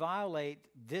 If you violate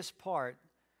this part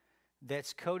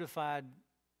that's codified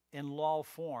in law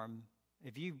form,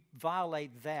 if you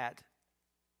violate that,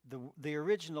 the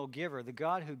original giver, the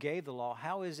God who gave the law,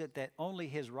 how is it that only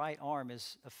his right arm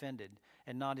is offended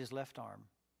and not his left arm?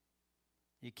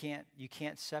 You can't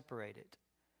separate it.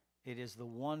 It is the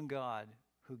one God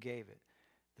who gave it.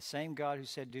 The same God who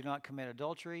said, do not commit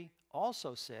adultery,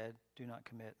 also said, do not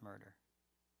commit murder.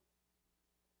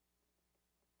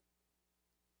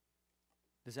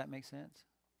 Does that make sense?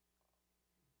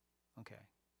 Okay.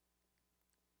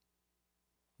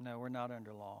 No, we're not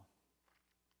under law.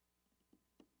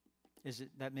 Does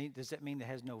that mean it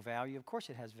has no value? Of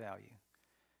course it has value,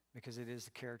 because it is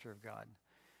the character of God.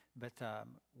 But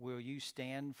will you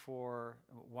stand for,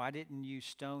 why didn't you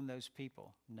stone those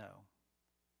people? No,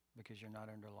 because you're not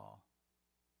under law.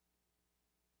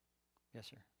 Yes,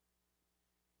 sir.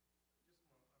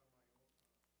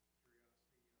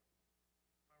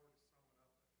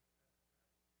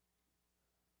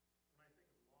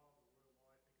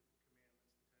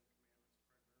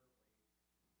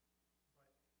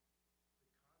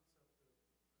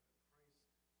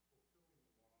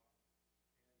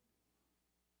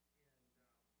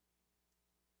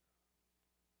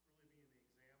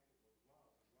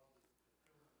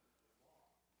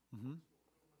 Mm-hmm.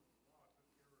 Fulfillment of the law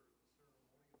took care of the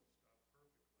ceremonial stuff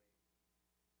perfectly and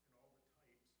all the types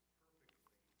perfectly. And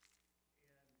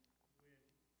if we love as he has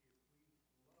commanded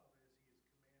us to love, we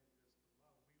won't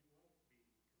be committing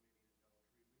adultery, we won't be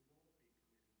committing murder,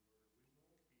 we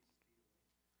won't be stealing.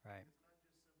 Right. It's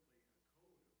not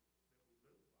just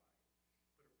simply a code that we live by,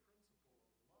 but a principle of love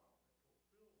that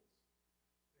fulfills, that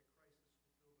Christ has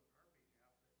fulfilled on our behalf,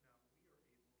 that now we are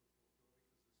able to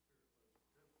fulfill because the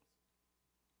Spirit lives within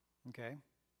us. Okay.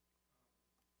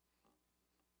 That's just,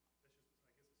 I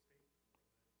guess, a statement more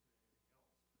than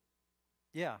anything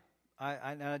else. Yeah.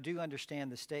 I do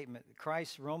understand the statement.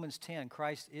 Christ, Romans 10,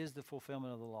 Christ is the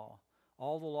fulfillment of the law.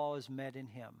 All the law is met in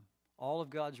him. All of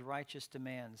God's righteous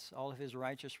demands, all of his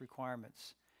righteous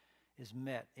requirements is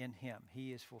met in him.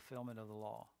 He is fulfillment of the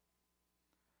law.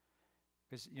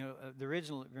 Because,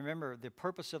 remember, the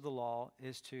purpose of the law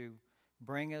is to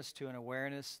bring us to an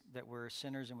awareness that we're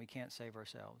sinners and we can't save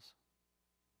ourselves.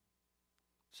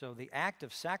 So the act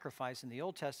of sacrifice in the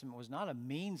Old Testament was not a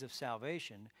means of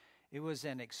salvation. It was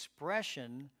an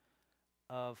expression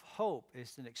of hope.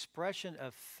 It's an expression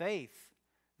of faith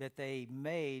that they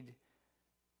made.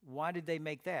 Why did they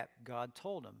make that? God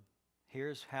told them,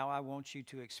 here's how I want you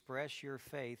to express your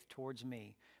faith towards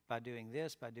me, by doing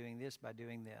this, by doing this, by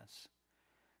doing this.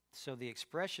 So the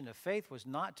expression of faith was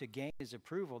not to gain his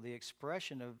approval. The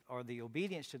expression of, or the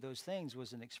obedience to those things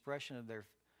was an expression of their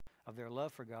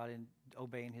love for God and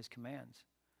obeying his commands.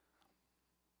 And you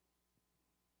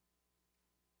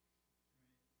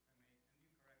correct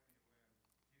me where I'm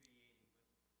deviating, but there is still value in the law,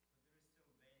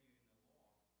 and probably expanding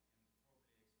on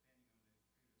the previous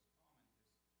comment is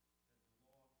that the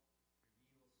law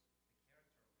reveals the character of God.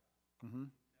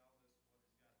 Mm-hmm. It tells us what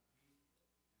is God pleased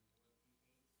with and what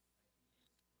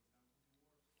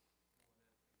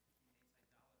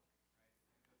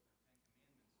he hates. Like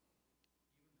he hates, for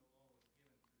example, divorce, or that he hates idolatry, right? If you go to the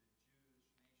Ten Commandments, even the law was given to the Jewish nation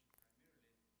primarily,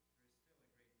 there is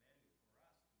still a great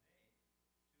value for us today to understand the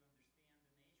nature of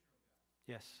God.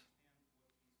 Yes.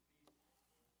 Understand what he's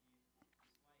pleased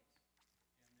with, what he dislikes,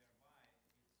 and thereby it's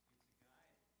a guide to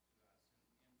us and for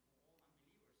all unbelievers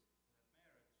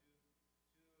for that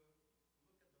matter to look at the law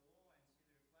and see the reflection that we are all sinners and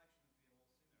we've fallen short of the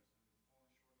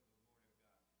glory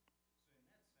of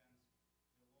God. So in that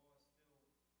sense, the law is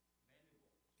still valuable.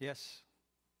 Yes.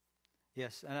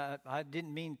 Yes, and I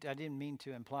didn't mean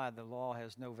to imply the law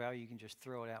has no value. You can just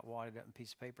throw it out, wad it up in a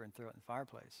piece of paper, and throw it in the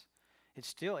fireplace. It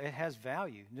has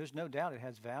value. There's no doubt it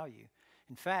has value.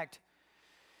 In fact,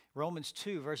 Romans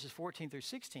 2, verses 14 through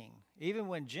 16, even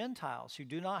when Gentiles who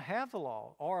do not have the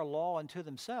law are a law unto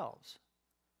themselves,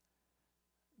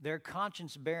 their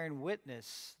conscience bearing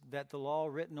witness that the law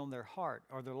written on their heart,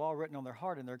 or the law written on their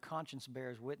heart, and their conscience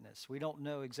bears witness. We don't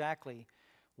know exactly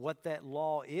what that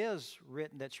law is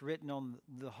that's written on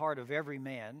the heart of every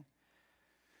man,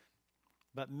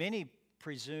 but many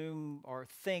presume or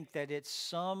think that it's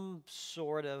some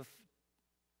sort of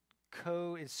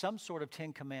code, it's some sort of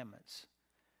 10 Commandments,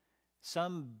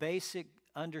 some basic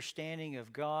understanding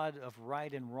of God, of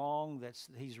right and wrong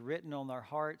he's written on our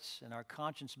hearts, and our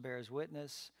conscience bears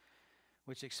witness,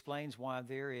 which explains why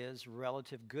there is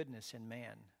relative goodness in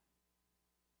man.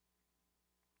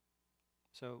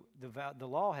 So the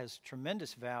law has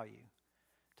tremendous value,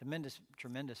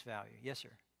 tremendous value. Yes,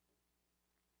 sir.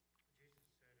 Jesus said in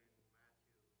Matthew 5, do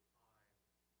not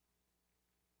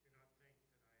think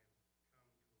that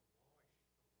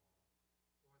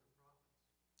I am come to abolish the law or the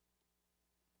prophets. I have not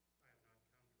come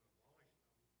to abolish them,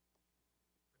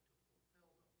 but to fulfill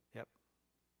them. Yep.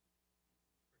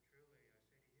 For truly I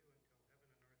say to you, until heaven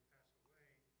and earth pass away, not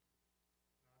an iota,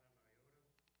 not a dot,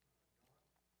 will pass from the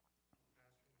law until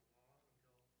all is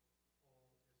accomplished.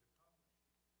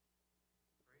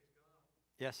 Praise God.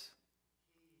 Yes.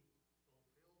 He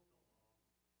fulfilled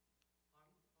the law on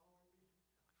our behalf.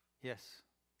 Yes.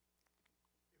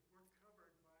 If we're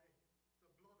covered by the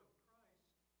blood of Christ, we're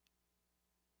not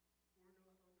under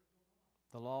the law.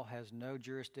 The law has no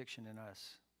jurisdiction in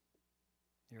us.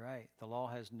 You're right. The law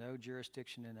has no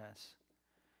jurisdiction in us.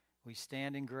 We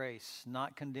stand in grace,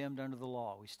 not condemned under the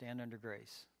law. We stand under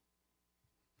grace.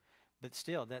 But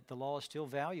still, that the law is still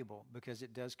valuable because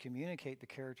it does communicate the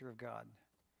character of God.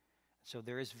 So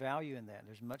there is value in that.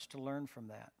 There's much to learn from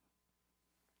that.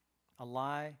 A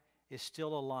lie is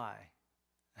still a lie.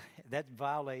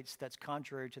 That's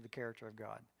contrary to the character of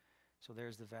God. So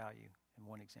there's the value and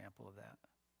one example of that.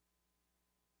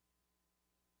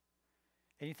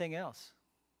 Anything else?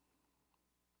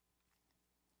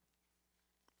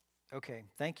 Okay,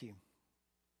 thank you.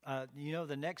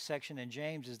 The next section in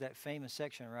James is that famous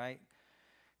section, right?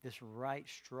 This right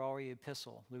strawy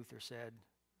epistle, Luther said.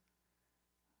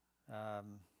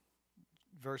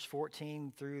 verse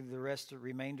 14 through the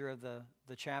remainder of the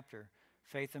chapter.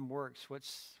 Faith and works.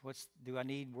 Do I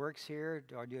need works here,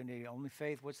 or do I need only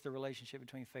faith? What's the relationship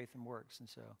between faith and works? And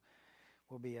so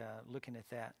we'll be looking at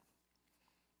that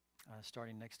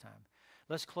starting next time.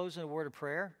 Let's close in a word of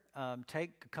prayer.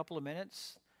 Take a couple of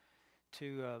minutes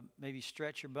to maybe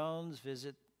stretch your bones,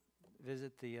 visit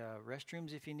the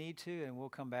restrooms if you need to, and we'll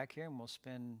come back here and we'll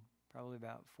spend probably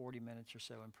about 40 minutes or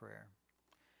so in prayer.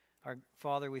 Our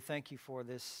Father, we thank you for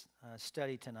this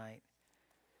study tonight.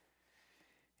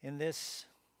 In this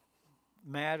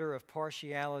matter of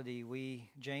partiality,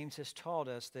 James has taught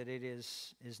us that it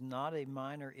is not a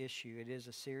minor issue. It is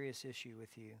a serious issue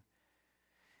with you.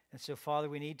 And so, Father,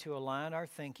 we need to align our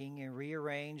thinking and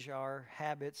rearrange our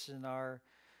habits and our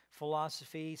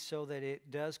philosophy so that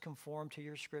it does conform to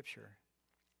your Scripture.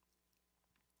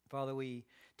 Father, we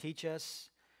teach us,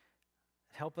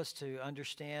 help us to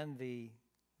understand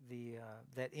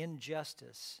that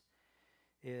injustice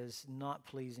is not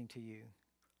pleasing to you.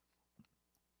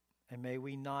 And may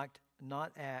we not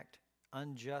act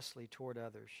unjustly toward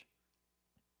others.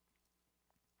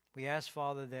 We ask,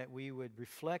 Father, that we would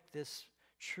reflect this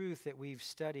truth that we've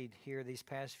studied here these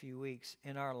past few weeks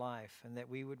in our life, and that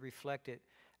we would reflect it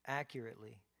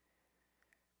accurately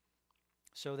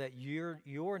so that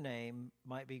your name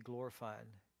might be glorified.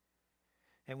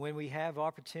 And when we have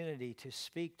opportunity to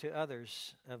speak to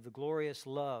others of the glorious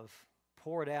love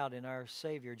poured out in our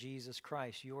Savior, Jesus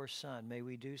Christ, your Son, may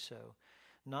we do so,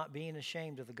 not being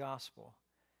ashamed of the gospel,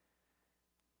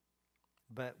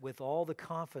 but with all the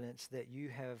confidence that you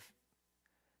have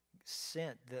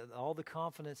all the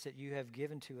confidence that you have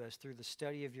given to us through the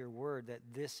study of your word, that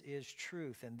this is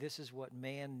truth and this is what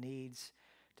man needs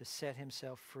to set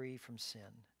himself free from sin.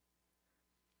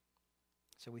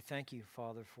 So we thank you,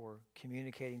 Father, for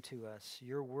communicating to us.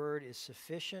 Your word is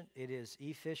sufficient, it is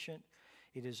efficient,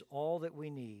 it is all that we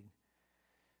need.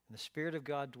 And the Spirit of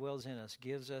God dwells in us,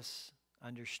 gives us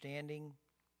understanding,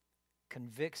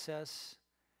 convicts us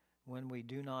when we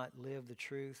do not live the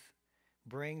truth,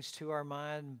 brings to our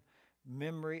mind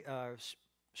memory,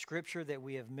 scripture that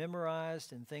we have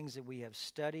memorized and things that we have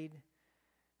studied.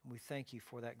 And we thank you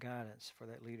for that guidance, for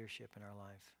that leadership in our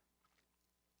life.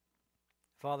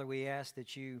 Father, we ask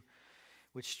that you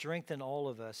would strengthen all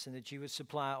of us and that you would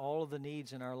supply all of the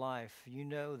needs in our life. You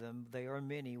know them. They are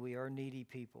many. We are needy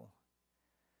people.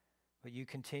 But you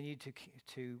continue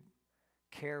to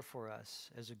care for us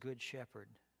as a good shepherd.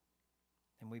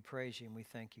 And we praise you and we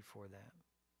thank you for that.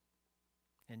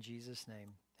 In Jesus'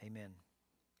 name, amen.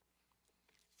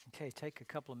 Okay, take a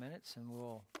couple of minutes and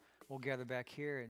we'll gather back here.